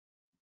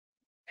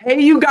Hey,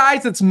 you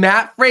guys, it's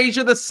Matt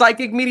Fraser, the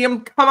psychic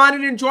medium. Come on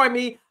and enjoy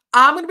me.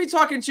 I'm going to be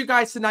talking to you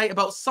guys tonight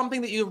about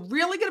something that you're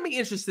really going to be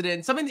interested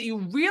in, something that you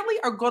really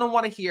are going to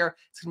want to hear.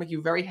 It's going to make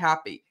you very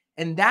happy.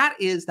 And that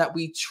is that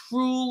we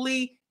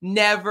truly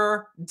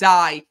never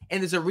die.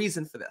 And there's a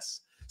reason for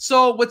this.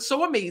 So what's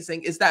so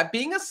amazing is that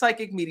being a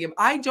psychic medium,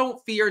 I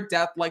don't fear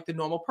death like the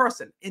normal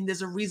person. And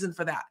there's a reason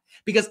for that.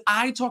 Because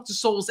I talk to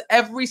souls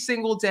every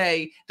single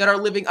day that are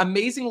living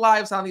amazing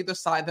lives on the other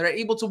side, that are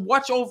able to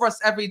watch over us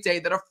every day,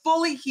 that are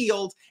fully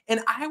healed.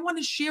 And I want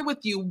to share with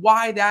you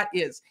why that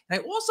is. And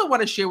I also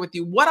want to share with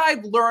you what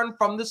I've learned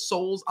from the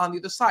souls on the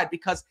other side,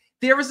 because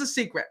there is a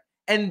secret.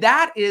 And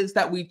that is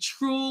that we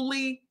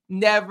truly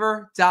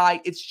never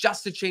die. It's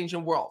just a change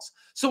in worlds.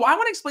 So I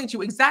want to explain to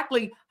you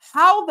exactly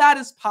how that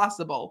is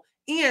possible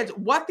and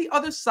what the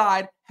other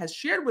side has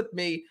shared with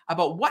me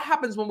about what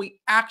happens when we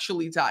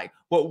actually die,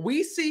 what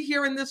we see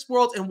here in this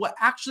world, and what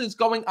actually is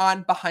going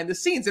on behind the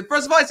scenes. And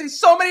first of all, I see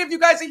so many of you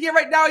guys are here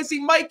right now. I see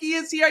Mikey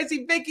is here. I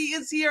see Vicky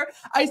is here.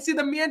 I see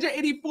the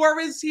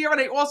Manja84 is here.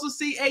 And I also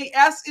see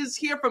AS is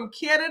here from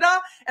Canada.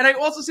 And I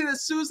also see that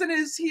Susan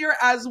is here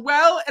as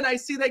well. And I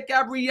see that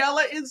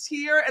Gabriella is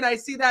here. And I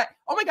see that,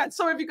 oh my God,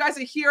 some of you guys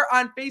are here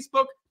on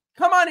Facebook.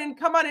 Come on in,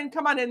 come on in,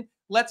 come on in.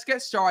 Let's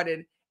get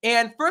started.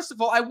 And first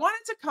of all, I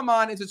wanted to come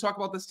on and to talk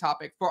about this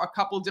topic for a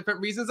couple of different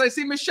reasons. I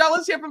see Michelle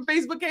is here from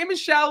Facebook. Hey,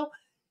 Michelle.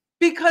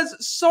 Because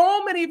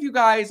so many of you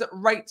guys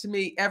write to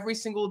me every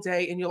single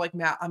day and you're like,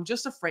 Matt, I'm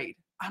just afraid.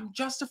 I'm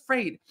just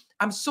afraid.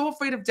 I'm so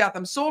afraid of death.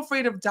 I'm so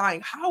afraid of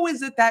dying. How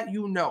is it that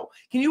you know?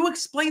 Can you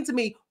explain to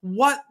me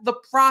what the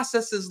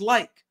process is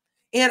like?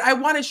 And I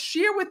want to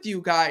share with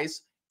you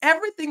guys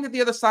everything that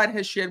the other side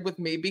has shared with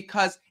me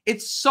because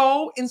it's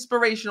so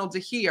inspirational to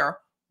hear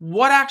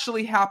what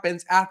actually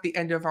happens at the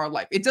end of our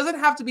life. It doesn't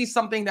have to be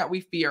something that we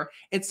fear.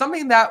 It's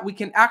something that we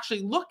can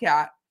actually look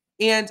at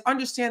and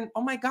understand,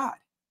 oh my God,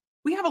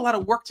 we have a lot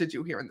of work to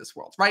do here in this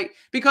world, right?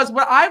 Because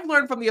what I've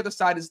learned from the other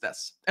side is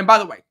this. And by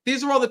the way,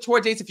 these are all the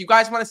tour dates. If you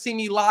guys want to see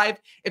me live,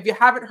 if you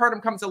haven't heard,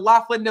 I'm coming to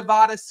Laughlin,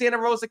 Nevada, Santa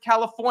Rosa,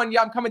 California.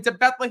 I'm coming to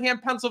Bethlehem,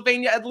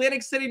 Pennsylvania,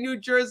 Atlantic City, New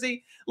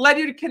Jersey,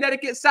 Ledyard,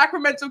 Connecticut,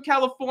 Sacramento,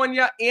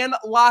 California, and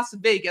Las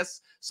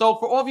Vegas. So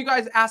for all of you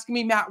guys asking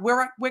me, Matt,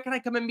 where can I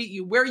come and meet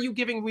you? Where are you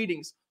giving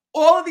readings?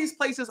 All of these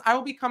places, I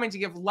will be coming to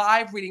give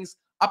live readings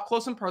up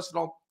close and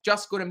personal.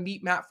 Just go to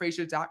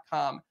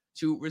meetmattfraser.com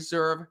to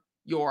reserve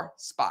your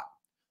spot.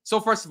 So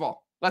first of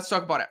all, let's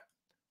talk about it.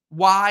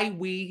 Why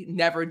we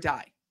never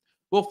die.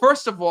 Well,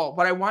 first of all,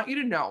 what I want you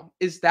to know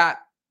is that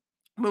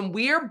when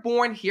we're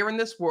born here in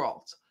this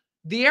world,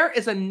 there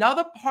is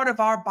another part of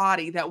our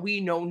body that we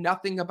know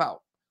nothing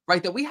about,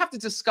 right? That we have to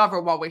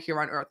discover while we're here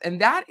on earth. And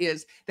that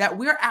is that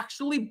we're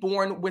actually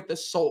born with a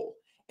soul.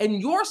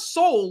 And your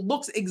soul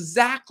looks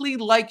exactly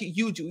like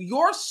you do.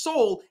 Your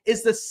soul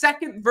is the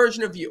second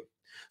version of you.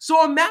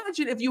 So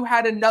imagine if you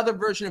had another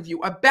version of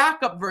you, a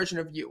backup version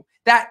of you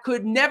that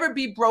could never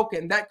be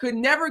broken, that could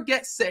never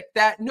get sick,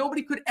 that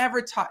nobody could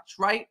ever touch,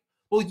 right?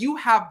 Well, you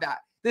have that.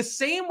 The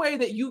same way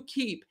that you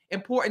keep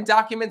important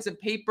documents and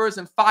papers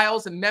and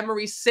files and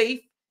memories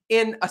safe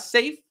in a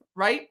safe,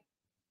 right?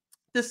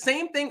 The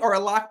same thing, or a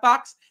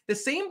lockbox, the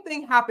same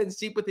thing happens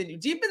deep within you.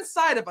 Deep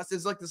inside of us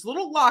is like this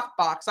little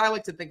lockbox, I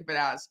like to think of it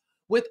as,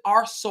 with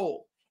our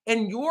soul.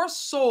 And your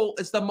soul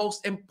is the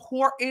most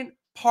important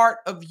part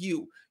of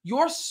you.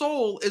 Your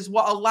soul is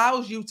what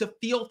allows you to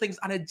feel things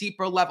on a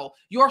deeper level.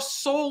 Your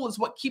soul is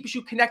what keeps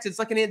you connected. It's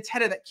like an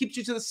antenna that keeps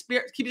you to the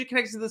spirit, keeps you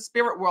connected to the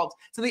spirit world,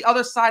 to the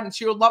other side, and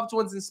to your loved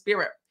ones in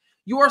spirit.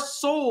 Your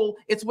soul,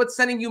 it's what's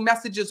sending you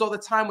messages all the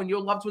time when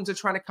your loved ones are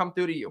trying to come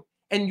through to you.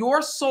 And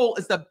your soul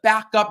is the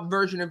backup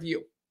version of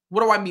you.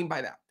 What do I mean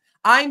by that?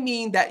 I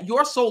mean that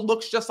your soul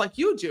looks just like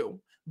you do,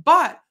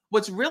 but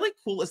what's really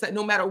cool is that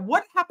no matter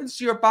what happens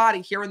to your body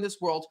here in this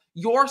world,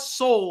 your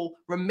soul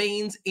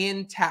remains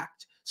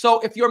intact.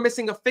 So if you're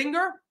missing a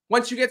finger,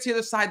 once you get to the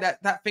other side,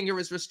 that finger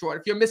is restored.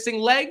 If you're missing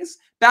legs,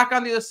 back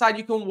on the other side,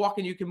 you can walk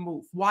and you can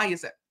move. Why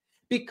is it?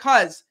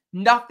 Because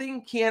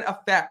nothing can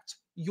affect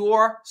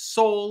your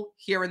soul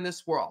here in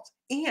this world.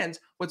 And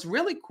what's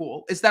really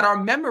cool is that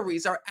our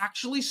memories are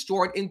actually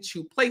stored in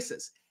two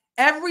places.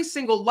 Every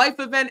single life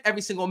event,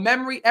 every single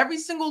memory, every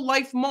single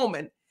life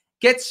moment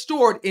gets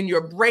stored in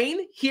your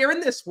brain here in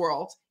this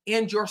world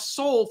and your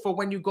soul for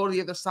when you go to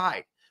the other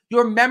side.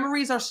 Your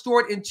memories are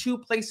stored in two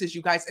places,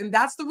 you guys. And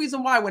that's the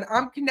reason why when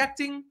I'm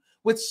connecting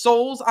with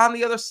souls on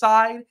the other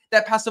side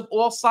that pass of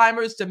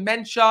Alzheimer's,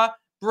 dementia,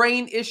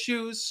 brain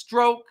issues,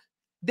 stroke,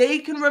 they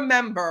can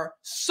remember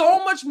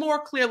so much more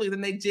clearly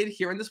than they did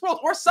here in this world.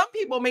 Or some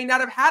people may not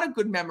have had a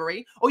good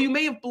memory, or you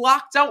may have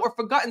blocked out or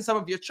forgotten some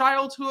of your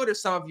childhood or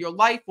some of your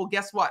life. Well,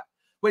 guess what?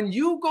 When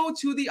you go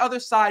to the other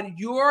side,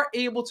 you're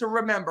able to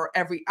remember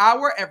every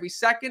hour, every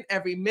second,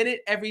 every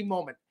minute, every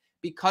moment,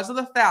 because of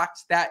the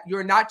fact that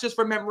you're not just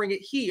remembering it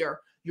here,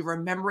 you're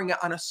remembering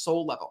it on a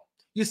soul level.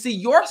 You see,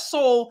 your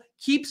soul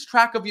keeps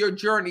track of your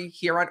journey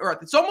here on earth.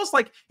 It's almost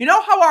like, you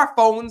know how our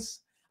phones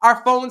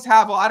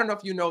have, well, I don't know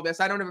if you know this,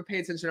 I don't ever pay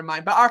attention to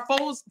mine, but our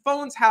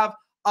phones have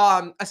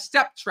a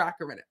step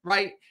tracker in it,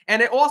 right?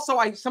 And it also,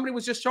 somebody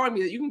was just showing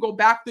me that you can go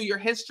back through your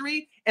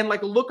history and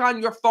like look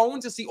on your phone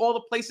to see all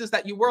the places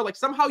that you were. Like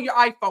somehow your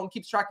iPhone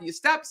keeps track of your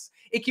steps.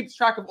 It keeps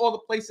track of all the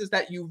places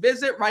that you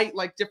visit, right?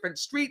 Like different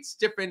streets,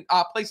 different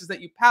places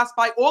that you pass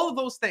by, all of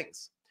those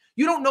things.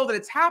 You don't know that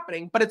it's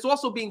happening, but it's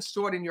also being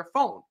stored in your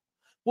phone.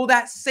 Well,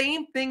 that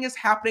same thing is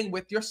happening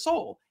with your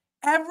soul.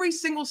 Every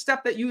single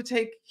step that you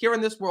take here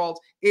in this world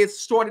is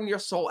stored in your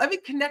soul. Every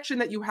connection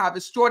that you have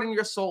is stored in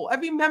your soul.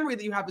 Every memory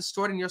that you have is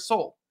stored in your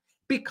soul.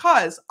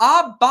 Because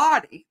our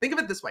body, think of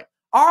it this way,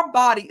 our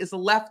body is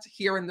left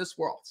here in this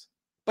world,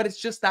 but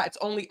it's just that it's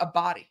only a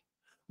body.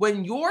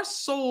 When your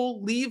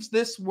soul leaves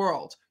this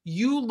world,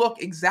 you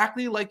look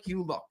exactly like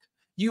you look.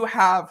 You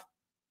have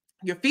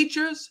your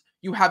features,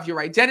 you have your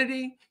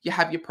identity, you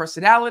have your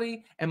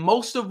personality, and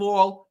most of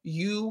all,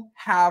 you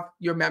have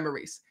your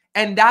memories.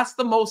 And that's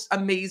the most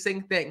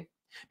amazing thing.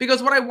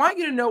 Because what I want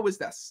you to know is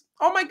this.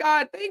 Oh my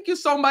God, thank you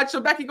so much.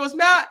 So Becky goes,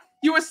 Matt,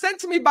 you were sent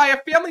to me by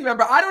a family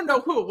member. I don't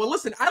know who. Well,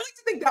 listen, I like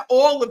to think that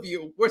all of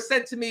you were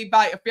sent to me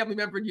by a family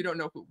member and you don't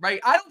know who, right?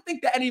 I don't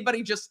think that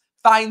anybody just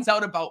finds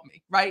out about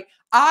me, right?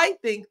 I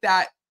think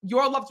that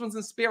your loved ones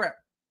in spirit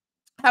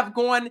have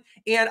gone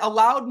and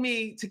allowed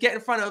me to get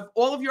in front of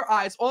all of your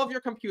eyes, all of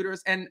your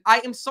computers. And I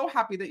am so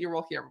happy that you're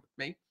all here with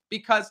me,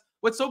 because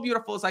what's so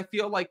beautiful is I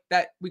feel like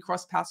that we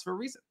cross paths for a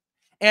reason.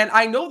 And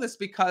I know this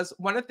because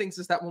one of the things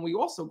is that when we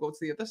also go to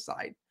the other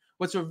side,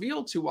 what's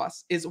revealed to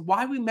us is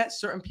why we met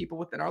certain people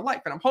within our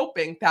life. And I'm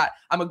hoping that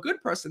I'm a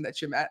good person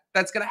that you met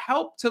that's going to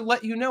help to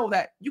let you know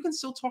that you can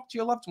still talk to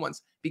your loved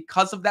ones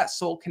because of that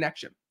soul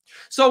connection.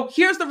 So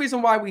here's the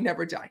reason why we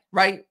never die,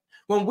 right?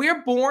 When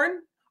we're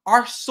born,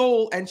 our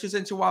soul enters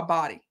into our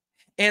body,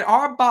 and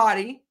our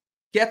body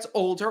gets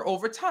older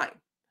over time.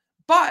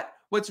 But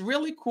what's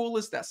really cool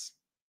is this,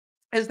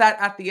 is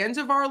that at the end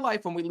of our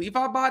life, when we leave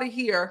our body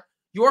here,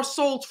 your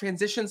soul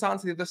transitions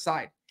onto the other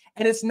side.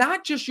 And it's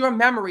not just your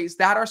memories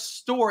that are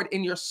stored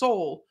in your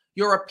soul,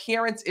 your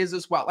appearance is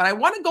as well. And I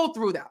want to go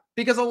through that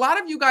because a lot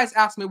of you guys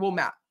ask me, well,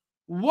 Matt,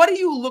 what do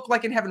you look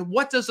like in heaven?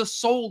 What does a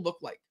soul look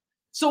like?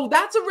 So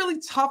that's a really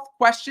tough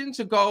question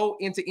to go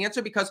into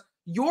answer, because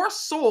your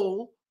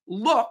soul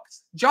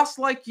looks just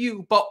like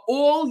you, but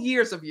all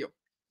years of you.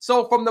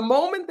 So from the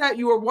moment that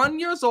you are 1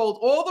 year old,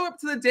 all the way up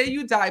to the day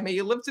you die, may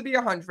you live to be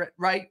 100,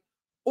 right?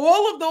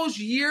 All of those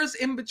years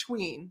in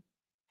between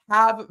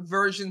have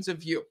versions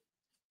of you.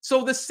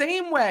 So the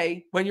same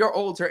way when you're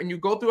older and you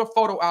go through a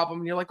photo album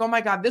and you're like, oh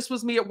my God, this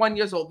was me at 1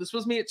 year old. This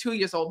was me at 2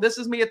 years old. This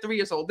is me at 3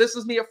 years old. This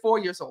is me at 4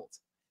 years old.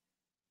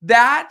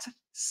 That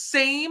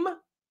same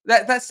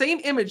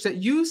image that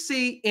you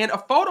see in a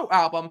photo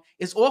album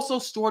is also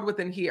stored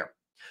within here.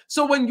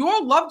 So when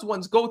your loved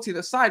ones go to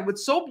the side,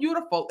 what's so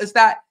beautiful is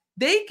that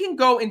they can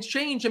go and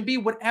change and be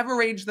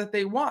whatever age that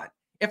they want.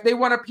 If they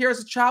want to appear as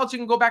a child, you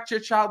can go back to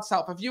your child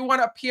self. If you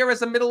want to appear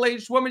as a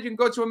middle-aged woman, you can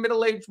go to a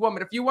middle-aged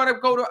woman. If you want to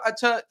go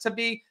to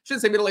be,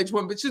 shouldn't say middle-aged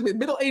woman, but excuse me,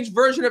 middle-aged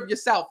version of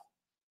yourself,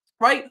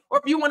 right? Or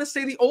if you want to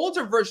say the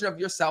older version of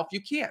yourself,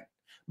 you can.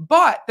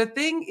 But the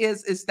thing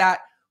is that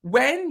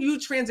when you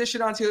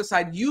transition onto the other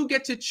side, you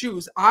get to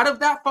choose out of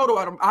that photo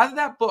album, out of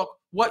that book,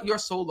 what your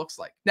soul looks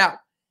like. Now,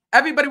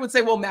 everybody would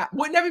say, well, Matt,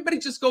 wouldn't everybody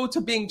just go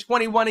to being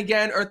 21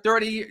 again or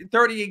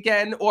 30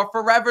 again or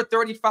forever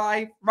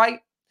 35, right?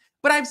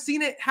 But I've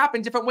seen it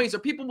happen different ways. Or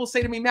people will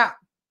say to me, Matt,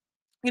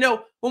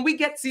 when we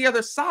get to the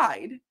other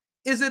side,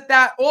 is it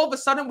that all of a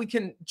sudden we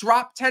can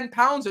drop 10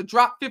 pounds or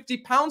drop 50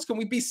 pounds? Can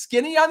we be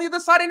skinny on the other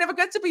side? I never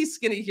get to be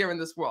skinny here in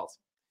this world.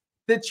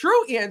 The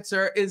true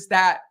answer is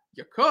that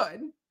you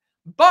could.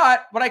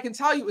 But what I can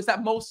tell you is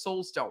that most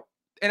souls don't.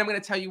 And I'm going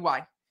to tell you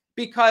why.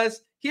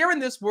 Because here in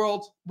this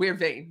world, we're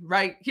vain,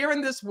 right? Here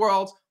in this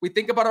world, we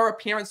think about our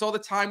appearance all the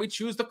time. We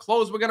choose the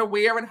clothes we're going to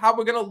wear and how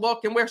we're going to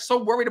look. And we're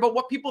so worried about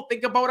what people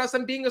think about us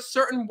and being a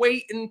certain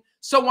weight and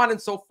so on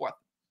and so forth,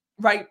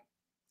 right?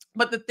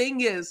 But the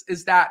thing is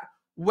that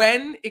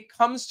when it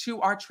comes to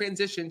our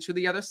transition to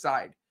the other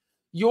side,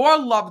 your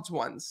loved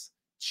ones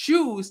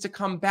choose to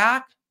come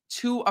back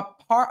to a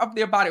part of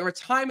their body or a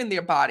time in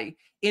their body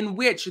in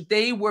which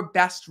they were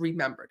best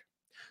remembered.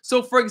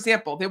 So, for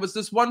example, there was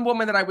this one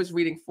woman that I was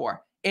reading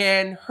for,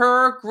 and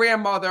her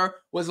grandmother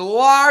was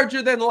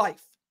larger than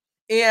life.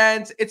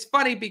 And it's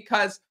funny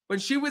because when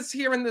she was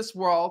here in this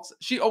world,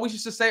 she always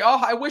used to say,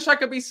 oh, I wish I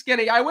could be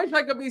skinny. I wish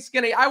I could be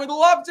skinny. I would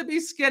love to be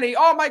skinny.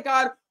 Oh my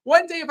God,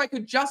 one day if I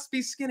could just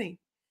be skinny.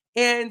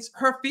 And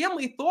her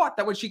family thought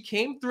that when she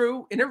came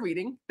through in a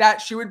reading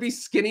that she would be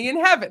skinny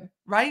in heaven,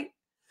 right?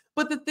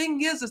 But the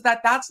thing is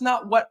that that's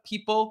not what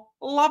people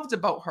loved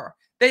about her.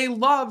 They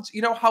loved,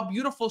 how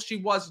beautiful she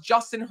was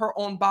just in her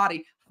own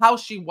body, how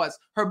she was,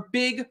 her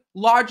big,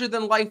 larger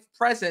than life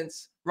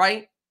presence,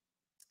 right?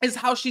 Is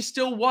how she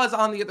still was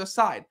on the other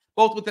side,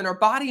 both within her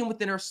body and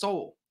within her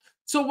soul.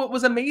 So what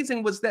was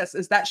amazing was this,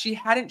 is that she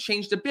hadn't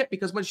changed a bit,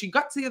 because when she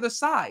got to the other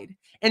side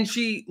and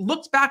she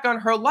looked back on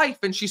her life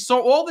and she saw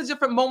all the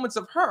different moments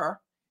of her,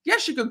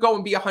 yes, she could go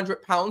and be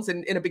 100 pounds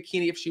in a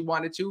bikini if she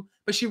wanted to,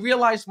 but she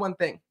realized one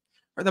thing.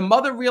 Or the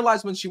mother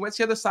realized when she went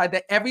to the other side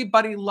that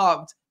everybody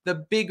loved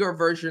the bigger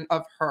version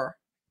of her.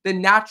 the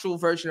natural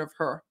version of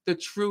her, the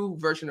true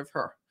version of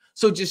her.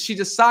 So just she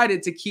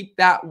decided to keep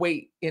that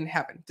weight in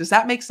heaven. Does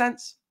that make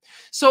sense?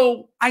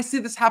 So I see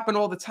this happen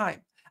all the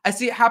time. I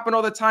see it happen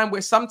all the time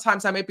where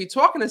sometimes I might be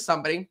talking to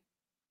somebody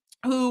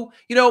who,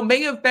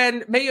 may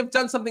have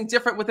done something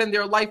different within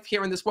their life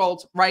here in this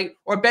world, right?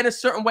 Or been a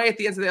certain way at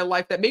the end of their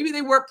life that maybe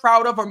they weren't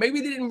proud of, or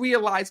maybe they didn't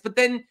realize, but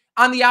then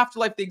on the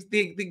afterlife, they're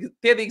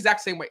the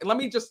exact same way. And let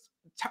me just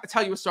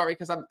tell you a story,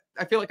 because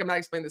I feel like I'm not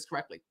explaining this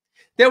correctly.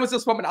 There was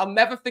this woman, I'll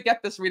never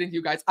forget this reading,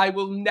 you guys. I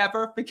will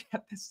never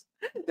forget this.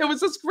 There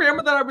was this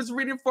grandma that I was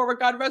reading for,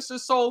 God rest her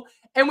soul.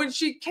 And when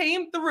she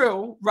came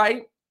through,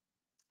 right,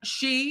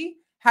 she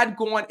had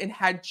gone and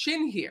had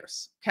chin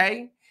hairs,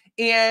 okay?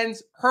 And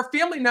her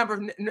family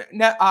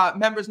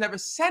members never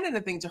said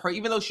anything to her,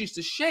 even though she used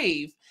to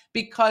shave,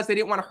 because they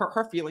didn't want to hurt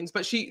her feelings.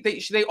 But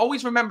they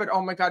always remembered,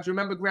 oh my God, do you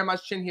remember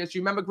grandma's chin hairs? Do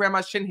you remember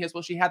grandma's chin hairs?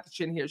 Well, she had the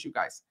chin hairs, you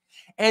guys.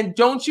 And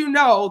don't you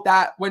know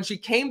that when she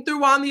came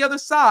through on the other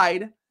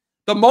side,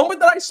 the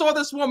moment that I saw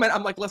this woman,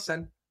 I'm like,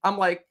 listen, I'm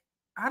like,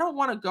 I don't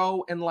want to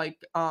go and I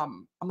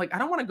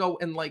don't want to go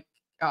and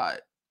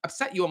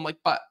upset you. I'm like,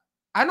 but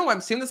I know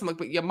I'm seeing this. I'm like,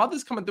 but your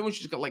mother's coming through and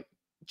she's got like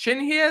chin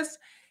hairs.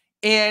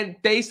 And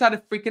they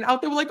started freaking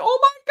out. They were like, oh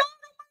my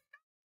God,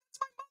 it's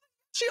my mother.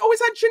 She always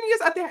had chin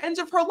hairs at the end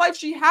of her life.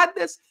 She had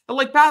this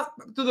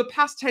through the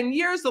past 10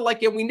 years. They're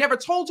like, yeah, we never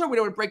told her. We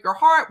don't want to break her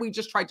heart. We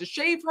just tried to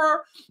shave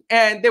her.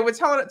 And they were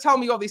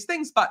telling me all these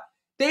things, but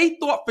they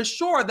thought for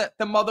sure that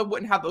the mother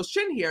wouldn't have those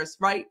chin hairs,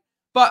 right?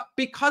 But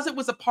because it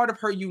was a part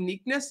of her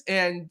uniqueness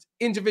and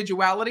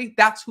individuality,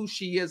 that's who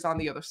she is on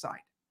the other side.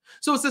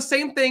 So it's the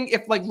same thing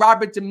if like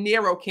Robert De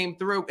Niro came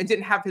through and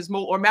didn't have his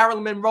mole, or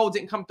Marilyn Monroe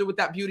didn't come through with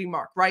that beauty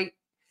mark, right?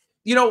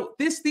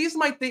 These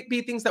might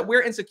be things that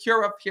we're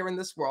insecure of here in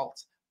this world,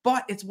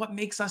 but it's what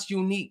makes us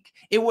unique.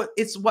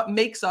 It's what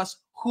makes us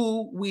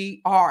who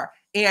we are.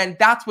 And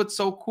that's what's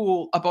so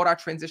cool about our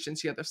transition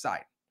to the other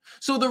side.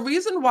 So the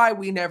reason why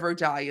we never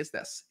die is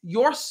this: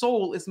 your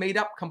soul is made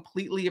up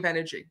completely of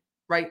energy,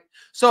 right?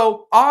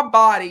 So our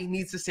body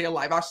needs to stay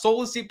alive. Our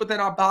soul is deep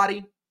within our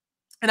body.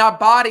 And our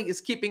body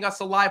is keeping us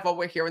alive while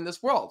we're here in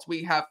this world.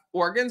 We have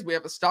organs, we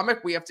have a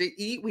stomach, we have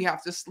to eat, we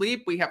have to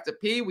sleep, we have to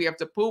pee, we have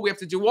to poo, we have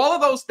to do all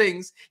of those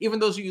things, even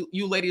though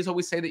you ladies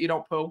always say that you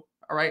don't poo.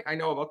 All right, I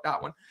know about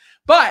that one.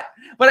 But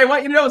what I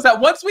want you to know is that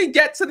once we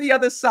get to the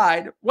other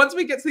side,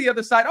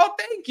 oh,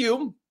 thank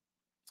you.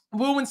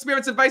 Woo and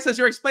Spirit's advice says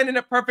you're explaining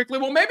it perfectly.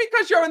 Well, maybe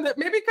because you're on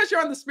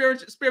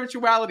the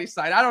spirituality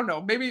side. I don't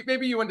know.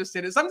 Maybe you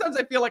understand it. Sometimes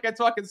I feel like I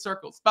talk in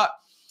circles, but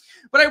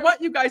what I want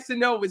you guys to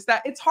know is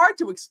that it's hard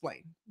to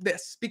explain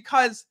this,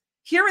 because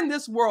here in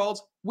this world,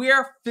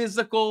 we're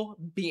physical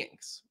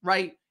beings,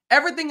 right?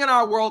 Everything in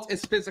our world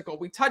is physical.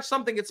 We touch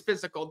something, it's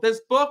physical.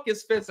 This book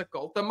is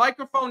physical. The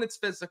microphone, it's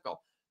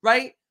physical,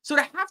 right? So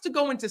to have to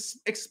go into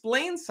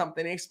explain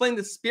something and explain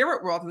the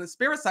spirit world and the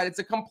spirit side, it's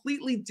a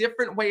completely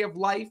different way of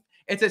life.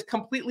 It's a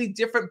completely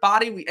different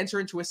body. We enter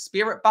into a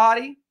spirit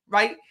body,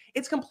 right?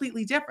 It's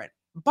completely different.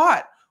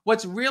 But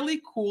what's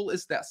really cool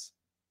is this: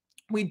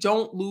 we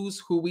don't lose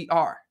who we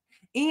are.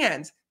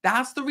 And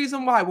that's the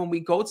reason why when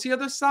we go to the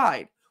other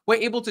side, we're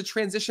able to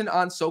transition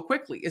on so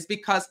quickly, is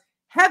because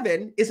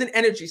heaven is an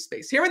energy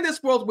space. Here in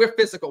this world, we're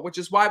physical, which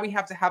is why we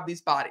have to have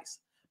these bodies.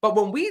 But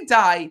when we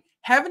die,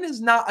 heaven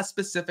is not a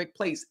specific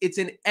place. It's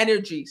an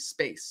energy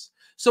space.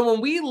 So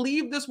when we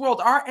leave this world,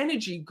 our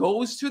energy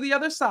goes to the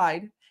other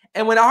side.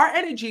 And when our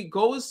energy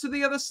goes to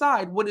the other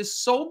side, what is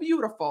so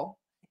beautiful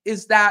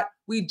is that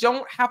we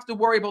don't have to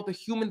worry about the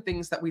human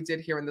things that we did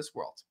here in this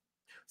world.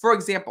 For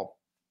example,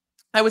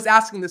 I was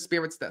asking the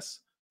spirits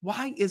this: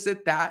 why is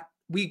it that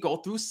we go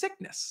through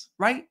sickness,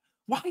 right?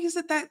 Why is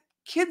it that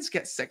kids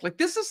get sick? Like,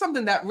 this is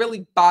something that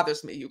really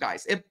bothers me, you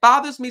guys. It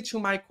bothers me to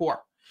my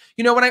core.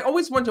 And I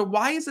always wonder,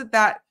 why is it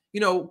that,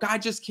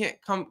 God just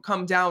can't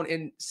come down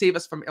and save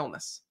us from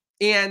illness?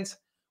 And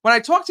when I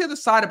talked to the other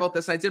side about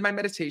this, I did my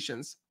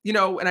meditations,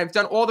 and I've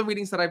done all the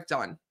readings that I've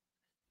done,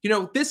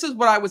 this is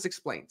what I was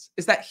explained,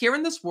 is that here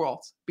in this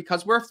world,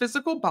 because we're a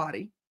physical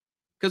body,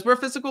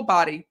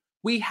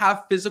 we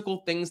have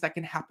physical things that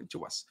can happen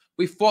to us.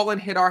 We fall and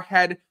hit our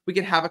head. We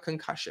can have a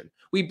concussion.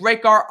 We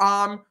break our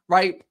arm,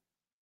 right?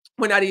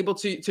 We're not able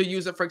to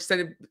use it for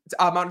extended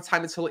amount of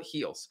time until it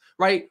heals,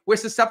 right? We're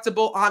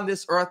susceptible on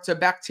this earth to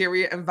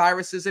bacteria and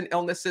viruses and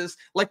illnesses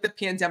like the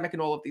pandemic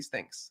and all of these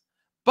things.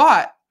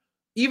 But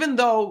even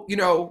though,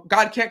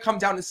 God can't come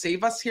down and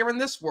save us here in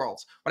this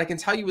world, what I can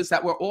tell you is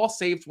that we're all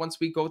saved once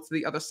we go to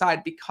the other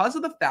side, because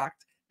of the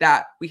fact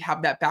that we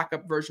have that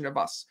backup version of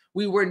us.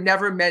 We were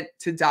never meant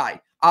to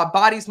die. Our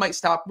bodies might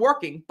stop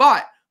working,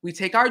 but we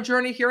take our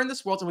journey here in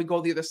this world and we go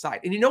to the other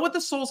side. And you know what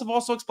the souls have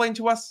also explained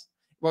to us?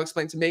 Well,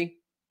 explained to me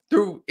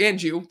through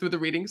the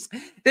readings.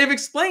 They've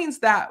explained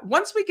that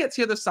once we get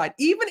to the other side,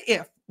 even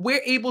if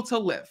we're able to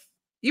live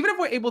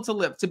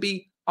to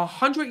be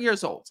 100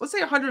 years old, let's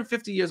say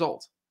 150 years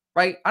old,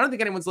 right? I don't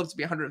think anyone's lived to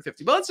be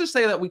 150, but let's just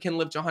say that we can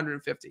live to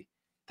 150.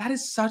 That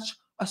is such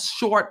a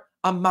short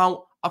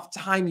amount of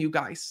time, you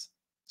guys.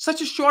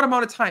 Such a short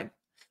amount of time.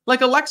 Like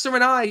Alexa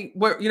and I,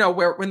 we're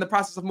in the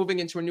process of moving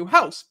into a new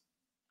house.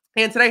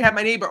 And today I had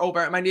my neighbor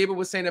over, and my neighbor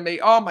was saying to me,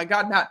 "Oh my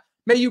God, Matt,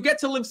 may you get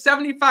to live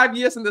 75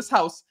 years in this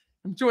house."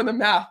 I'm doing the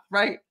math,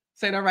 right?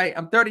 Saying, all right,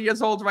 I'm 30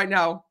 years old right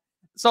now.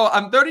 So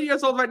I'm 30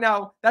 years old right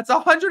now. That's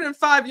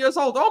 105 years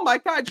old. Oh my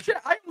God, shit,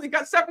 I only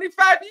got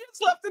 75 years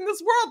left in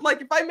this world.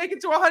 Like if I make it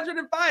to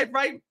 105,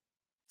 right?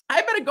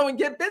 I better go and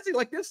get busy.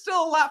 Like there's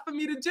still a lot for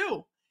me to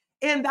do.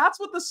 And that's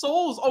what the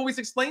souls always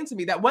explain to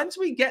me, that once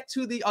we get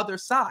to the other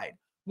side,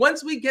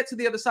 once we get to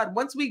the other side,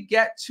 once we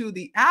get to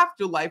the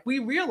afterlife, we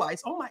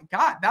realize, oh my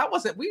God, that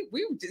wasn't, we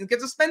didn't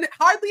get to spend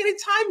hardly any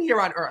time here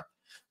on earth.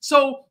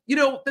 So,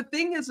 the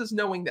thing is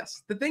knowing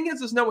this. The thing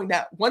is knowing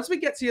that once we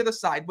get to the other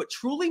side, what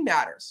truly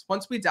matters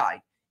once we die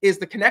is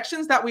the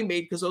connections that we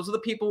made, because those are the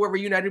people we're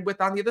reunited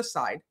with on the other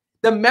side,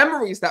 the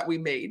memories that we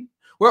made.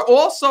 We're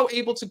also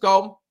able to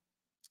go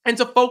and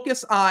to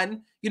focus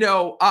on,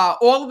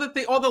 all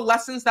the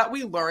lessons that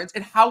we learned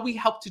and how we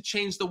help to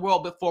change the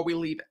world before we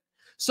leave it.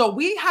 So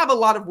we have a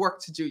lot of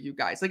work to do, you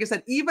guys. Like I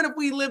said, even if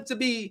we live to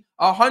be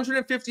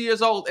 150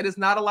 years old, it is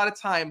not a lot of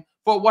time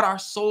for what our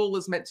soul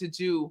is meant to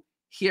do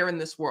here in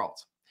this world.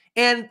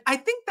 And I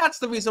think that's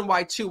the reason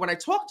why, too, when I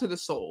talk to the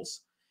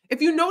souls,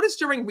 if you notice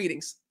during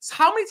readings,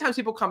 how many times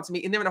people come to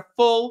me and they're in a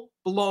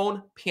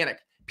full-blown panic.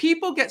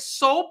 People get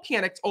so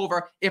panicked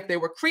over if they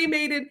were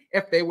cremated,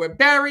 if they were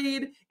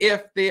buried,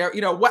 if they're,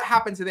 what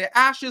happened to their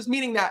ashes,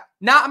 meaning that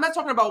now I'm not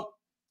talking about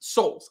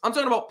souls. I'm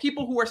talking about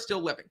people who are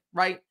still living,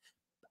 right?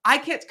 I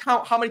can't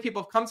count how many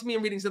people have come to me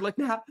in readings and like,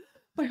 nah,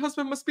 my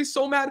husband must be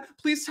so mad.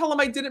 Please tell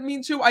him I didn't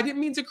mean to. I didn't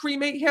mean to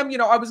cremate him.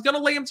 I was going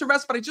to lay him to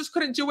rest, but I just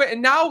couldn't do it.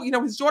 And now,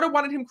 his daughter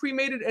wanted him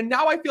cremated. And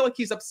now I feel like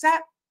he's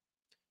upset.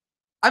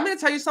 I'm going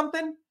to tell you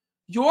something.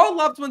 Your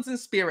loved ones in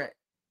spirit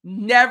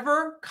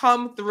never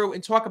come through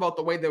and talk about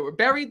the way they were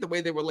buried, the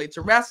way they were laid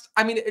to rest.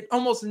 I mean, it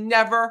almost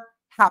never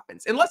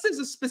happens unless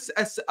there's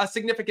a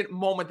significant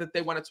moment that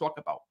they want to talk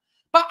about.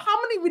 But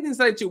how many readings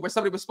did I do where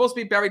somebody was supposed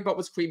to be buried but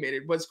was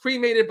cremated but was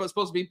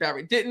supposed to be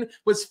buried,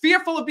 was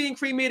fearful of being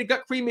cremated,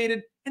 got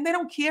cremated, and they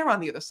don't care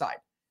on the other side?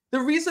 The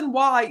reason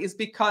why is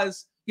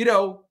because,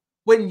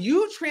 when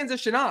you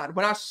transition on,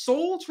 when our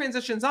soul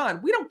transitions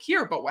on, we don't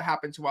care about what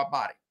happened to our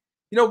body.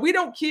 We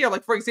don't care.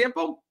 Like, for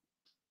example,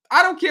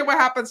 I don't care what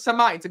happens to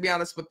mine, to be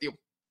honest with you.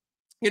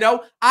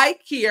 I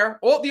care.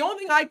 The only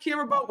thing I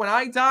care about when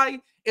I die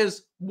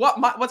is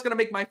what's going to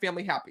make my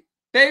family happy.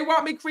 They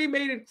want me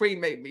cremated,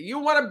 cremate me. You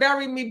want to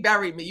bury me,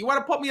 bury me. You want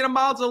to put me in a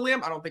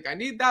mausoleum? I don't think I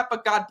need that,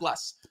 but God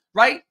bless,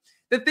 right?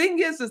 The thing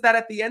is that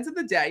at the end of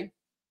the day,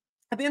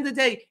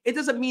 it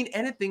doesn't mean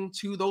anything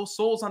to those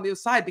souls on the other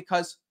side,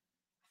 because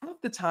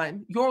half the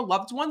time, your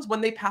loved ones, when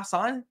they pass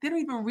on, they don't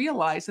even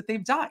realize that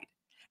they've died.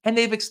 And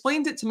they've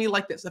explained it to me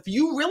like this. If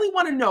you really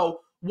want to know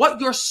what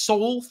your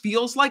soul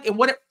feels like and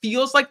what it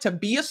feels like to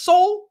be a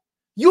soul,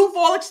 you've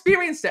all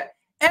experienced it.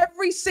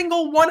 Every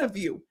single one of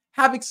you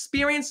have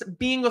experienced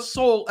being a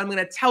soul. I'm going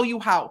to tell you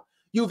how.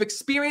 You've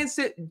experienced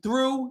it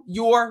through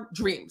your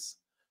dreams.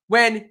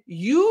 When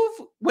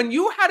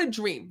you had a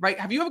dream, right?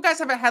 Have you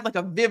guys ever had like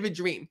a vivid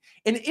dream?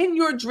 And in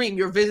your dream,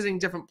 you're visiting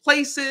different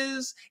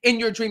places. In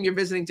your dream, you're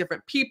visiting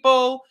different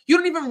people. You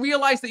don't even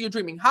realize that you're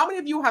dreaming. How many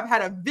of you have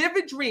had a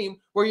vivid dream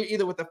where you're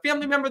either with a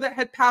family member that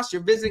had passed,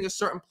 you're visiting a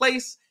certain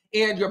place,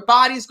 and your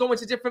body's going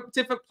to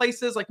different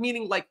places, like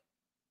meaning like,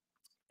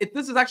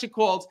 this is actually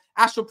called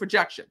astral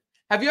projection.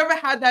 Have you ever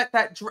had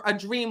a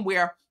dream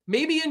where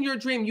maybe in your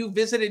dream you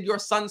visited your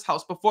son's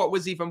house before it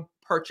was even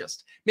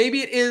purchased?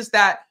 Maybe it is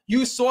that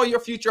you saw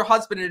your future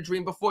husband in a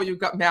dream before you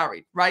got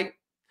married, right?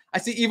 I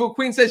see Evil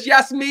Queen says,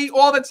 yes, me,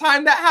 all the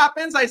time that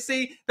happens. I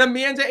see the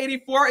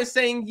Amanda84 is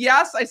saying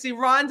yes. I see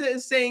Rhonda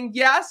is saying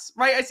yes,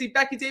 right? I see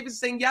Becky Davis is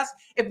saying yes.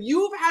 If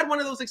you've had one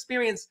of those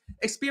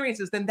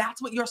experiences, then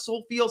that's what your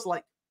soul feels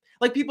like.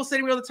 Like people say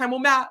to me all the time, well,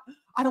 Matt,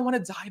 I don't want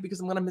to die because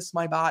I'm going to miss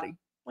my body.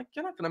 Like,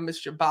 you're not going to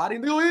miss your body.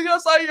 They're like,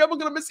 yes, I am. I'm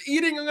going to miss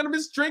eating. I'm going to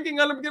miss drinking.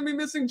 I'm going to be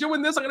missing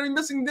doing this. I'm going to be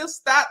missing this,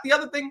 that, the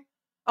other thing.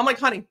 I'm like,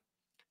 honey,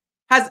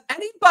 have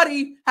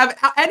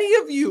any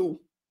of you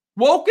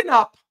woken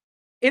up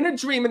in a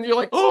dream and you're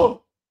like,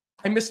 oh,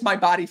 I missed my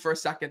body for a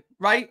second,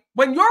 right?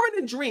 When you're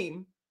in a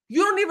dream,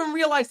 you don't even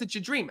realize that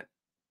you're dreaming,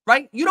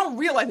 right? You don't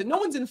realize that no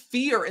one's in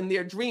fear in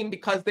their dream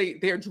because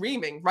they're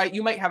dreaming, right?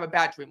 You might have a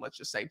bad dream, let's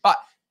just say. But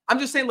I'm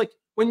just saying, like,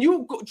 when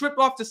you drift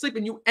off to sleep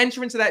and you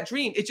enter into that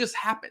dream, it just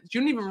happens. You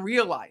don't even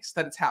realize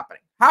that it's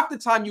happening. Half the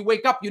time you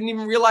wake up, you didn't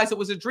even realize it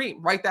was a dream,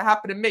 right? That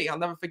happened to me. I'll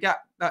never forget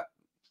that.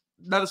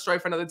 Another story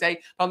for another day.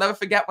 I'll never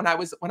forget when I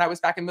was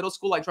back in middle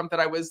school. I dreamt that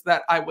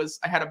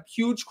I had a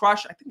huge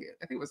crush. I think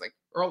it was like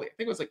early. I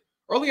think it was like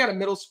early out of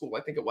middle school.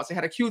 I think it was. I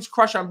had a huge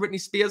crush on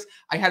Britney Spears.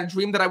 I had a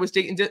dream that I was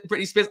dating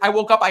Britney Spears. I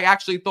woke up. I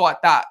actually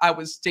thought that I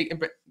was dating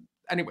Britney.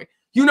 Anyway,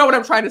 you know what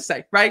I'm trying to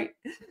say, right?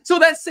 So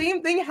that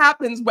same thing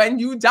happens when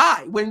you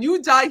die. When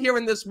you die here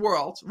in this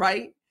world,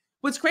 right?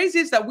 What's crazy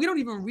is that we don't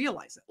even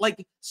realize it.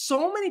 Like,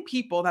 so many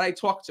people that I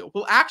talk to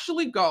will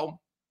actually go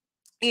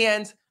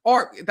and,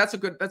 or that's a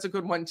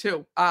good one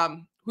too.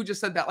 Who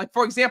just said that? Like,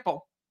 for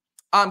example,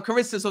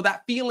 Carissa, so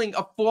that feeling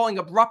of falling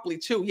abruptly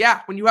too.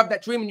 Yeah, when you have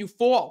that dream and you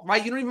fall,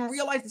 right? You don't even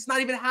realize it's not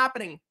even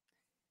happening.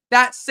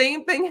 That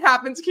same thing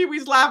happens.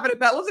 Kiwi's laughing at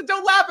that. Listen,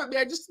 don't laugh at me.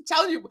 I just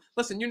tell you.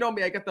 Listen, you know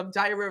me. I get the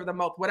diarrhea of the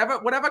mouth.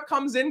 Whatever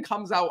comes in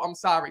comes out. I'm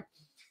sorry.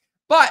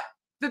 But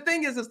the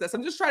thing is this.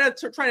 I'm just trying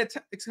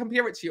to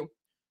compare it to you.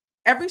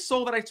 Every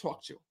soul that I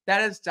talk to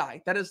that has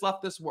died, that has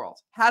left this world,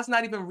 has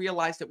not even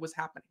realized it was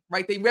happening,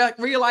 right? They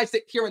realized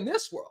it here in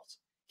this world.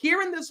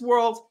 Here in this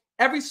world,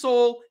 every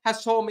soul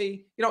has told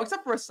me,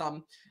 except for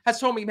some,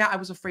 has told me, Matt, I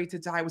was afraid to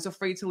die. I was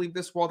afraid to leave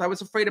this world. I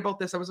was afraid about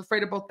this. I was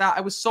afraid about that.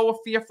 I was so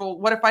fearful.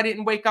 What if I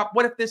didn't wake up?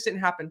 What if this didn't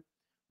happen?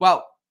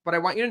 Well, what I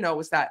want you to know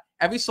is that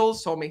every soul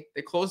has told me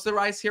they closed their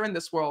eyes here in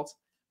this world.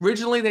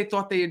 Originally, they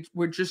thought they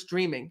were just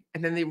dreaming,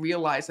 and then they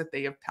realized that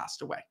they have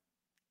passed away.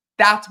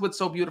 That's what's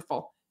so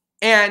beautiful.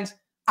 And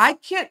I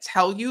can't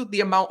tell you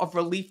the amount of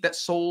relief that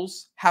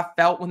souls have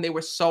felt when they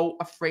were so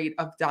afraid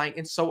of dying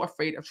and so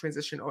afraid of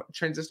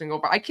transitioning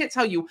over. I can't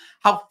tell you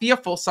how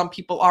fearful some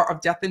people are of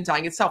death and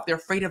dying itself. They're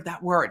afraid of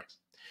that word.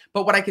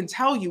 But what I can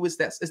tell you is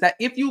this, is that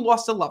if you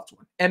lost a loved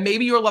one, and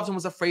maybe your loved one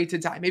was afraid to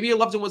die, maybe your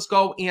loved one was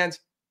going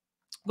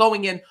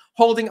in,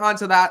 holding on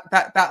to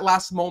that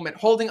last moment,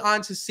 holding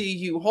on to see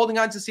you, holding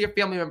on to see a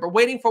family member,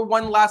 waiting for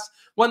one last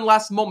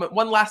moment,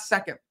 one last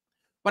second.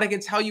 What I can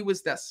tell you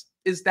is this,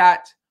 is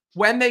that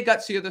when they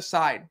got to the other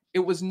side, it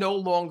was no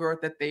longer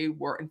that they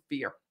were in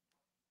fear.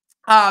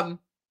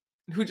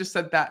 Who just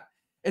said that?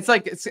 It's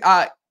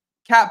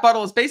Cat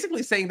Buttle is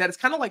basically saying that it's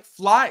kind of like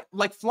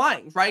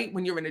flying, right?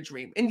 When you're in a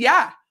dream. And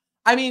yeah,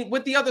 I mean,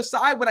 with the other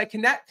side, when I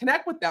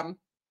connect with them,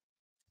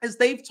 is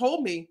they've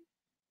told me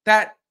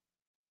that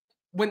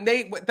when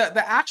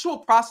the actual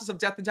process of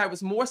death and die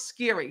was more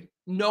scary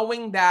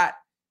knowing that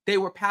they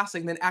were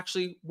passing than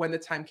actually when the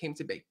time came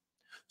to be.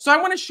 So I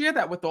want to share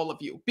that with all of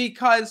you,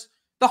 because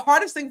the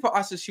hardest thing for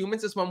us as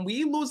humans is when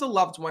we lose a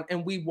loved one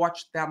and we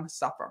watch them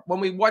suffer.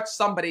 When we watch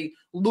somebody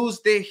lose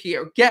their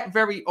hair, get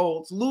very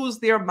old, lose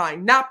their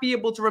mind, not be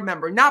able to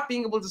remember, not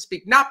being able to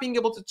speak, not being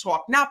able to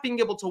talk, not being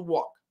able to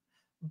walk.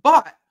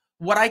 But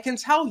what I can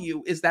tell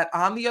you is that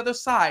on the other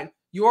side,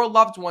 your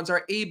loved ones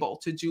are able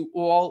to do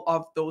all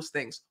of those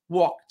things.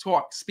 Walk,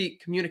 talk,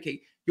 speak,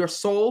 communicate. Your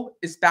soul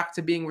is back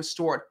to being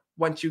restored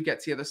once you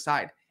get to the other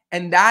side.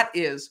 And that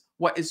is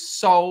what is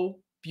so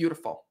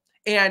beautiful.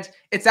 And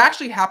it's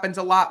actually happens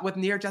a lot with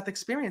near-death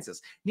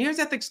experiences.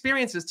 Near-death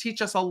experiences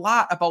teach us a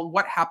lot about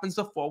what happens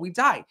before we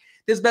die.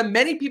 There's been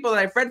many people that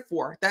I've read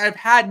for that have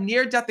had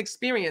near-death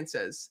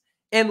experiences,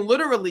 and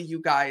literally,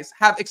 you guys,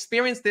 have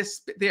experienced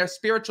their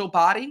spiritual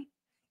body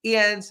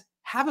and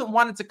haven't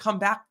wanted to come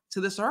back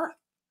to this earth.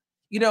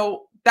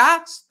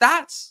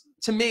 That's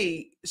to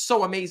me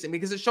so amazing,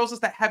 because it shows us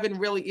that heaven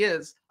really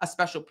is a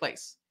special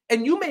place.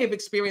 And you may have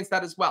experienced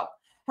that as well.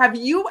 Have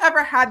you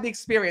ever had the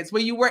experience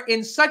where you were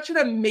in such an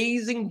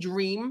amazing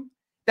dream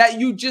that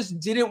you just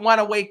didn't want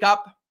to wake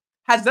up?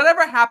 Has that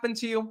ever happened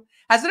to you?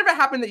 Has it ever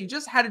happened that you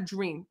just had a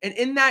dream, and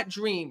in that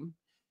dream,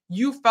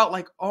 you felt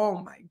like, oh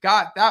my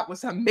God, that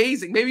was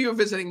amazing. Maybe you were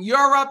visiting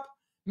Europe.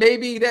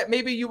 Maybe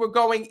you were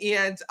going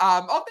and,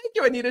 oh, thank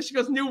you, Anita. She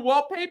goes, new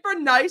wallpaper.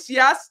 Nice.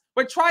 Yes.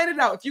 We're trying it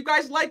out. If you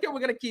guys like it, we're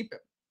going to keep it.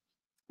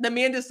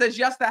 Amanda says,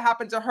 yes, that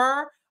happened to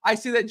her. I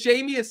see that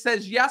Jamie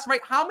says yes, right?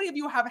 How many of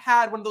you have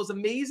had one of those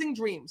amazing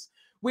dreams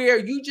where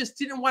you just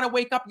didn't want to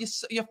wake up?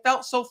 You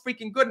felt so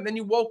freaking good, and then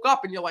you woke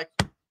up and you're like,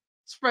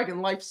 this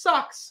friggin' life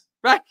sucks,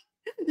 right?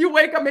 You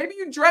wake up, maybe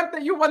you dreamt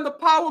that you won the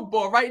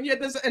Powerball, right? And you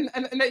had this, and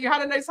that you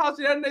had a nice house,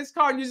 you had a nice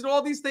car, and you did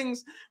all these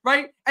things,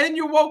 right? And then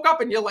you woke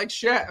up and you're like,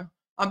 shit,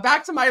 I'm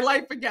back to my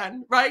life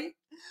again, right?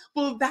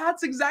 Well,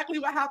 that's exactly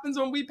what happens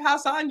when we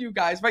pass on, you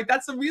guys, right?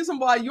 That's the reason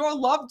why your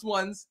loved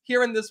ones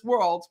here in this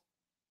world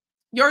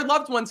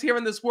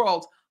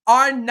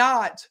are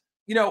not,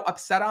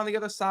 upset on the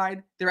other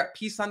side. They're at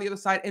peace on the other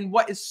side. And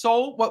what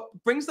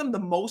brings them the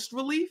most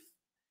relief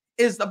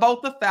is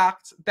about the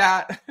fact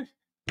that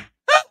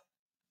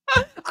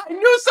I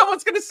knew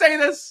someone's going to say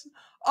this.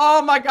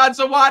 Oh my God.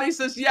 Zawadi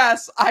says,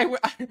 yes,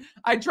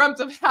 I dreamt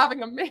of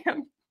having a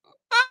man.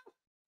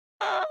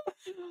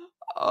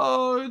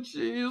 Oh,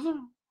 jeez.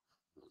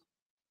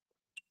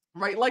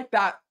 Right like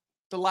that,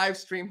 the live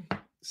stream.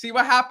 See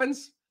what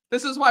happens?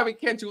 This is why we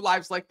can't do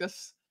lives like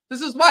this.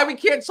 This is why we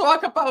can't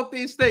talk about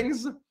these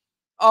things.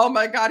 Oh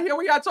my God, here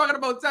we are talking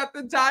about death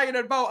and dying,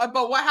 and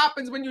about what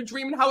happens when you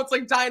dream and how it's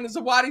like dying. And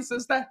Zawadi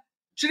says that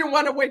she didn't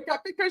want to wake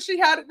up because she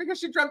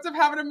dreamt of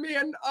having a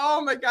man.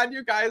 Oh my God,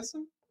 you guys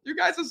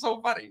are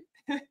so funny.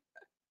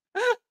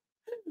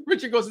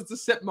 Richard goes, it's a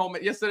sip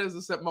moment. Yes, it is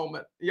a sip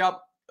moment.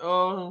 Yep.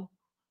 Oh.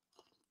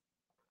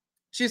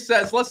 She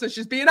says, listen,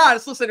 she's being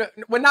honest. Listen,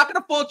 we're not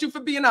going to fault you for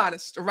being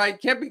honest, all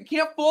right?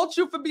 Can't fault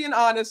you for being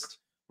honest,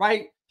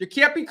 right? You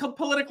can't be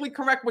politically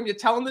correct when you're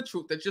telling the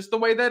truth. It's just the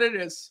way that it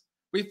is.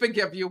 We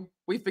forgive you.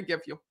 We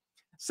forgive you.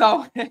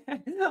 So,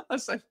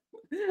 listen,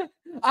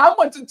 I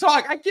want to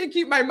talk. I can't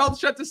keep my mouth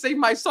shut to save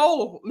my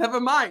soul.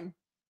 Never mind.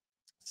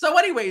 So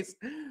anyways,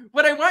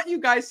 what I want you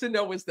guys to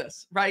know is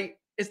this, right?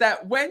 Is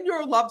that when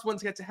your loved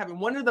ones get to heaven,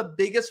 one of the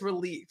biggest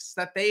reliefs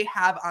that they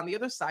have on the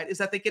other side is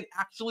that they can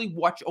actually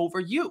watch over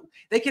you.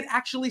 They can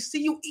actually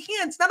see you.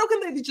 And it's not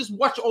only they just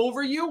watch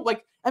over you.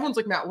 Like, everyone's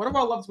like, Matt, what are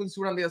our loved ones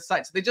doing on the other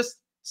side? So they just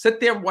sit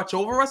there and watch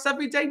over us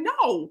every day?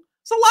 No,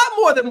 it's a lot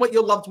more than what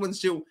your loved ones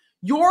do.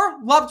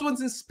 Your loved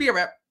ones in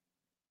spirit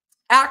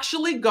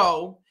actually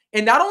go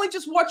and not only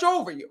just watch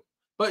over you,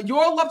 but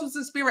your loved ones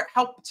in spirit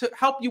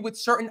help you with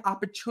certain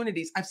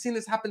opportunities. I've seen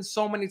this happen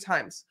so many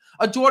times.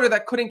 A daughter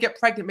that couldn't get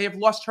pregnant may have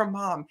lost her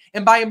mom,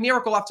 and by a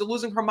miracle, after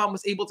losing her mom,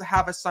 was able to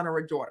have a son or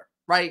a daughter,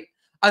 right?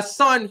 A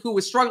son who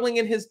was struggling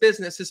in his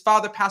business, his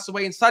father passed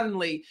away, and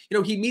suddenly,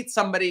 he meets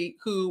somebody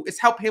who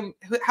helps him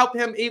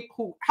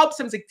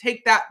to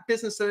take that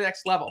business to the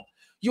next level.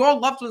 Your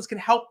loved ones can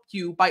help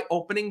you by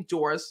opening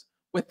doors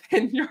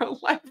within your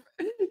life.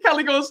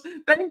 Kelly goes,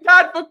 thank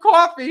God for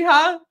coffee,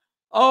 huh?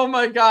 Oh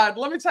my God.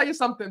 Let me tell you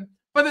something.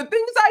 For the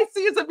things I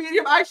see as a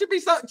medium, I should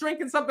be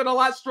drinking something a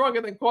lot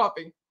stronger than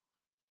coffee.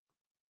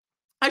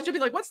 I should be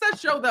like, what's that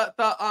show?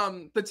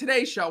 The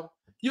Today Show.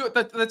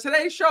 The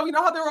Today Show, you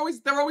know how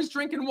they're always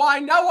drinking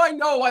wine? Now I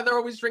know why they're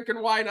always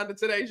drinking wine on the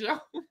Today Show.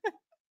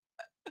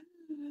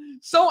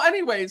 So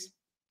anyways,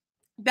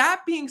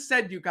 that being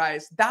said, you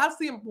guys, that's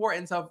the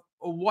importance of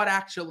what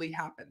actually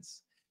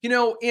happens.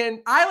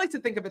 And I like to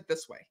think of it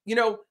this way.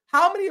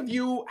 How many of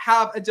you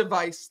have a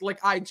device like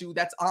I do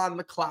that's on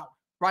the cloud,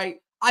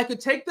 right? I could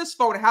take this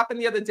phone. It happened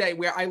the other day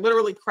where I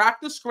literally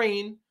cracked the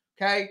screen,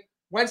 okay?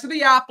 Went to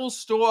the Apple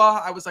store.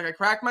 I was like, I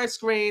cracked my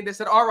screen. They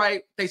said, all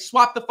right. They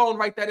swapped the phone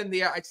right then and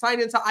there. I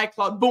signed into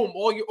iCloud. Boom.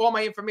 All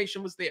my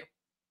information was there.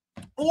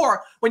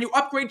 Or when you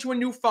upgrade to a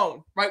new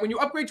phone, right? When you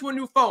upgrade to a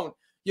new phone,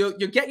 you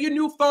get your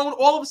new phone.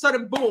 All of a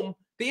sudden, boom,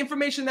 the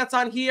information that's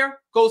on here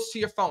goes to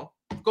your phone,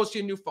 goes to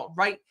your new phone,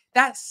 right?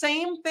 That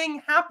same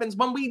thing happens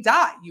when we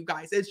die, you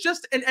guys. It's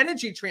just an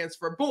energy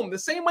transfer. Boom. The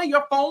same way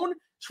your phone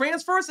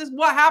transfers is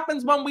what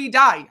happens when we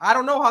die. I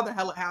don't know how the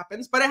hell it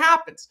happens, but it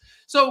happens.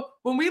 So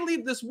when we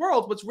leave this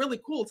world, what's really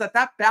cool is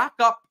that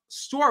backup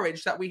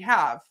storage that we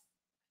have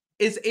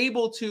is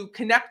able to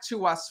connect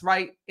to us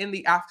right in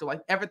the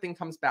afterlife. Everything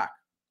comes back.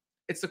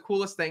 It's the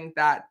coolest thing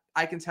that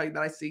I can tell you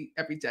that I see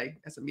every day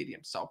as a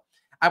medium. So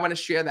I want to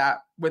share that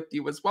with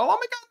you as well. Oh my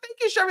God. Thank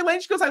you, Sherry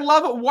Lane. She goes, I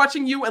love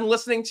watching you and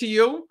listening to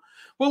you.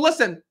 Well,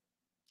 listen,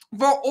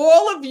 for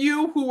all of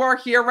you who are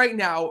here right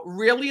now,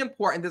 really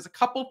important, there's a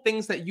couple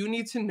things that you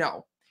need to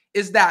know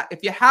is that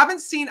if you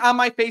haven't seen on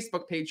my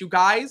Facebook page, you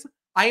guys,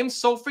 I am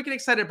so freaking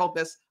excited about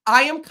this.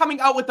 I am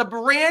coming out with a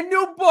brand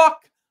new book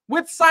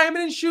with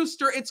Simon &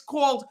 Schuster. It's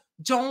called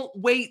Don't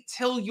Wait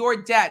Till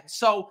You're Dead.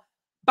 So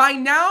by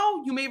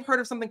now, you may have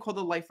heard of something called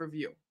the Life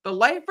Review. The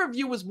Life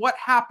Review is what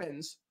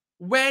happens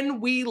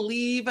when we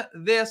leave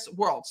this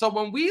world. So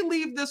when we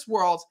leave this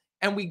world,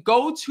 and we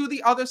go to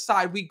the other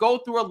side, we go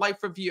through a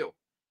life review.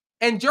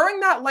 And during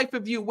that life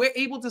review, we're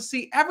able to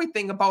see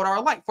everything about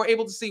our life. We're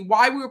able to see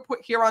why we were put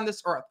here on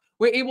this earth.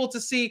 We're able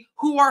to see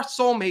who our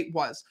soulmate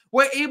was.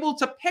 We're able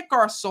to pick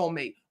our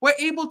soulmate. We're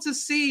able to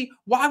see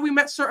why we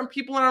met certain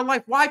people in our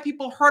life, why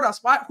people hurt us,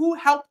 who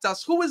helped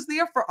us, who was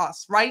there for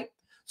us, right?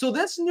 So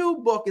this new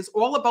book is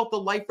all about the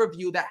life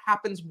review that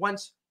happens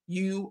once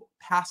you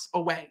pass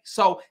away.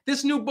 So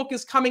this new book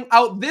is coming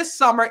out this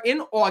summer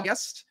in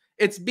August.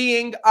 It's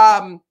being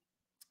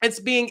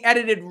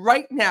edited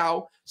right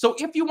now. So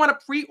if you want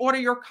to pre-order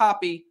your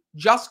copy,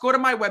 just go to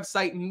my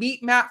website,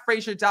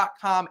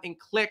 meetmattfraser.com, and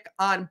click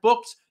on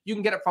books. You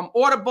can get it from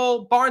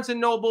Audible, Barnes &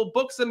 Noble,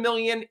 Books A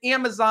Million,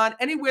 Amazon,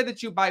 anywhere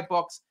that you buy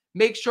books.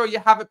 Make sure you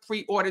have it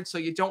pre-ordered so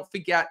you don't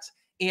forget.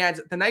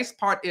 And the nice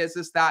part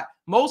is that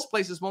most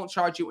places won't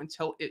charge you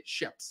until it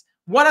ships.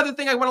 One other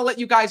thing I want to let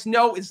you guys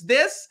know is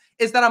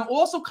that I'm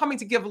also coming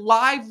to give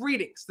live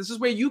readings. This is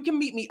where you can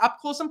meet me up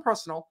close and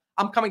personal.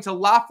 I'm coming to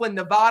Laughlin,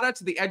 Nevada,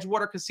 to the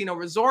Edgewater Casino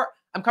Resort.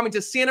 I'm coming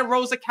to Santa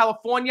Rosa,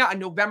 California on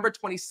November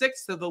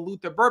 26th to the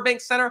Luther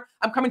Burbank Center.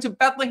 I'm coming to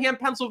Bethlehem,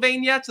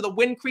 Pennsylvania to the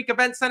Wind Creek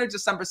Event Center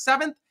December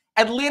 7th.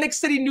 Atlantic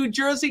City, New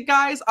Jersey,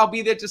 guys. I'll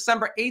be there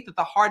December 8th at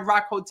the Hard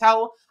Rock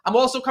Hotel. I'm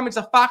also coming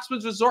to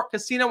Foxwoods Resort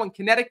Casino in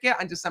Connecticut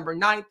on December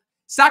 9th.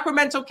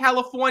 Sacramento,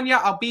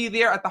 California. I'll be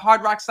there at the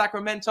Hard Rock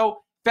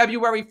Sacramento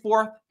February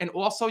 4th. And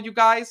also, you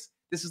guys,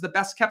 this is the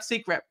best kept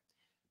secret.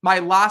 My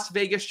Las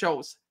Vegas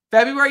shows.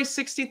 February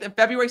 16th and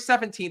February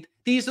 17th,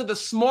 these are the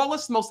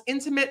smallest, most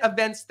intimate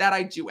events that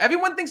I do.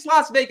 Everyone thinks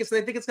Las Vegas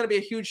and they think it's going to be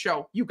a huge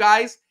show. You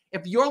guys,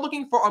 if you're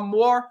looking for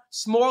a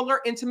smaller,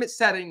 intimate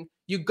setting,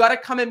 you got to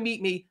come and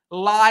meet me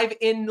live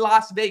in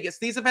Las Vegas.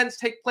 These events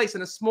take place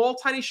in a small,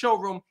 tiny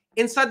showroom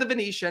inside the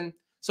Venetian.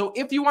 So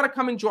if you want to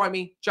come and join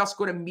me, just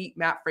go to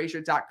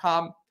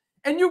meetmattfraser.com.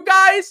 And you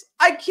guys,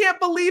 I can't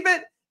believe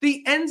it.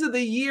 The end of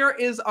the year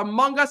is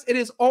among us. It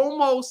is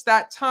almost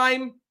that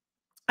time.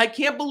 I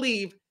can't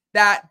believe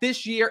that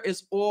this year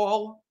is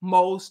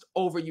almost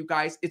over, you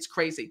guys. It's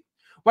crazy.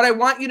 What I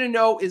want you to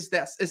know is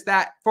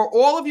that for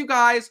all of you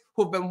guys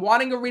who have been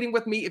wanting a reading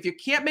with me, if you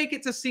can't make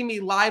it to see me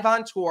live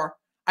on tour,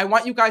 I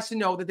want you guys to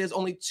know that there's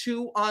only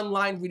 2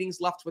 online readings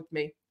left with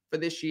me for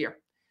this year.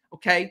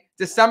 Okay?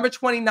 December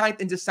 29th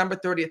and December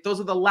 30th. Those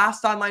are the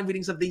last online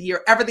readings of the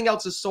year. Everything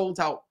else is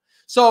sold out.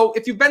 So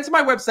if you've been to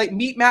my website,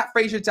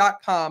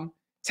 meetmattfraser.com,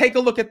 take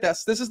a look at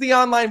this. This is the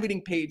online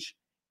reading page.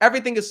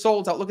 Everything is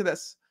sold out. Look at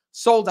this.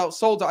 Sold out,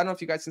 sold out. I don't know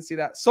if you guys can see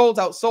that. Sold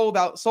out, sold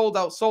out, sold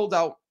out, sold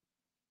out.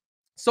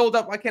 Sold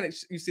out. Why can't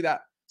you see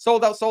that?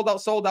 Sold out, sold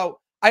out, sold out.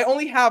 I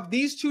only have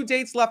these 2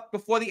 dates left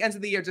before the end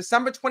of the year,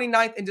 December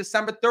 29th and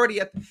December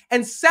 30th.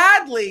 And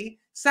sadly,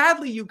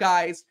 you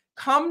guys,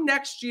 come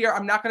next year,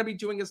 I'm not going to be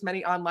doing as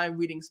many online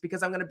readings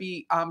because I'm going to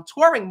be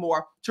touring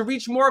more to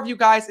reach more of you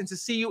guys and to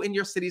see you in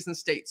your cities and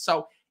states.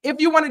 So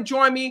if you want to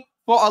join me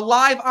for a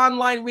live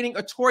online reading,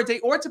 a tour date,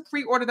 or to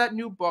pre-order that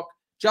new book,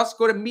 just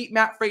go to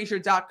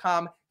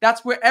meetmattfraser.com.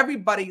 That's where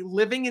everybody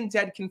living and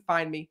dead can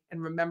find me.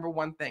 And remember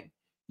one thing.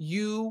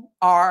 You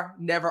are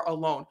never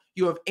alone.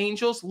 You have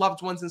angels,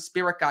 loved ones, and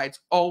spirit guides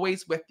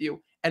always with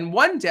you. And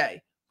one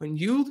day, when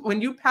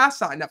you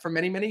pass on, not for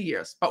many, many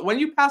years, but when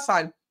you pass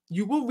on,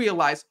 you will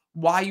realize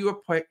why you were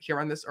put here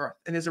on this earth.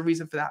 And there's a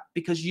reason for that,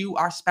 because you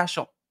are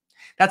special.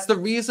 That's the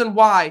reason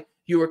why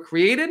you were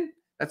created.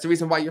 That's the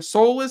reason why your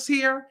soul is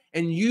here.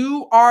 And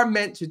you are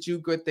meant to do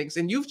good things.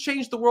 And you've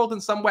changed the world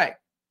in some way.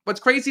 What's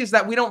crazy is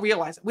that we don't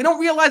realize it. We don't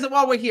realize it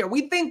while we're here.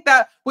 We think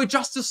that we're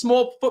just a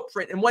small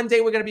footprint and one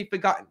day we're going to be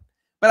forgotten.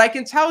 But I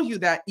can tell you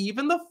that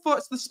even the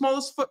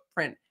smallest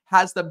footprint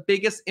has the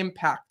biggest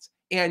impact.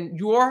 And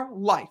your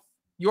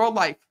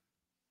life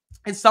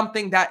is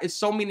something that is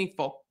so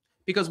meaningful.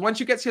 Because once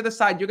you get to the other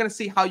side, you're going to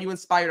see how you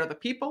inspired other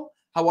people,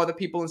 how other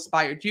people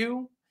inspired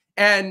you.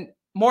 And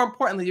more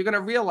importantly, you're going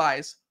to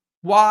realize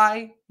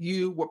why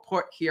you were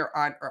put here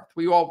on earth.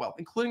 We all will,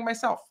 including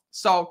myself.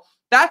 So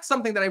that's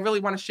something that I really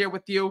want to share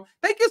with you.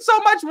 Thank you so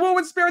much, Woo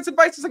and Spirits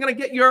Advices. I'm going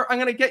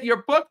to get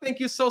your book. Thank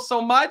you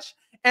so much.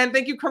 And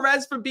thank you,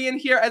 Perez, for being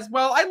here as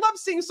well. I love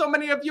seeing so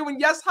many of you. And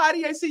yes,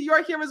 Heidi, I see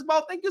you're here as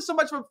well. Thank you so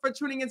much for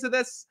tuning into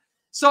this.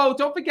 So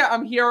don't forget,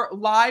 I'm here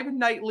live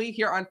nightly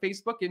here on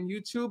Facebook and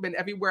YouTube and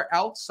everywhere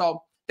else.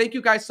 So thank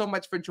you guys so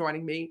much for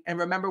joining me. And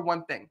remember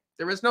one thing,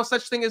 there is no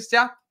such thing as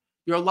death.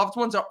 Your loved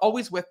ones are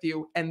always with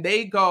you and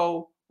they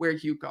go where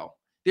you go.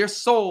 Their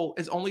soul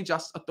is only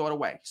just a thought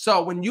away.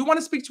 So when you want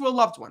to speak to a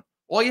loved one,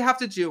 all you have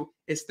to do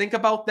is think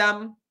about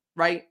them,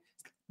 right?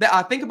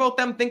 Think about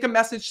them, think a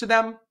message to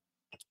them,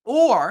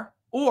 or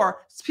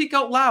speak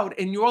out loud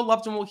and your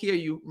loved one will hear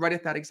you right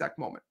at that exact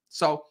moment.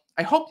 So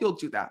I hope you'll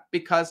do that,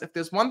 because if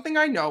there's one thing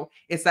I know,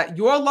 it's that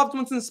your loved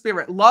ones in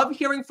spirit love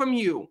hearing from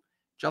you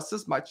just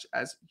as much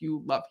as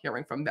you love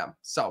hearing from them.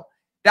 So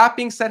that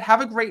being said,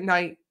 have a great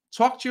night.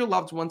 Talk to your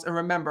loved ones and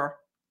remember,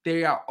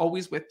 they are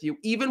always with you,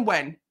 even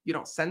when you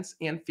don't sense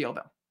and feel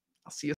them. I'll see you.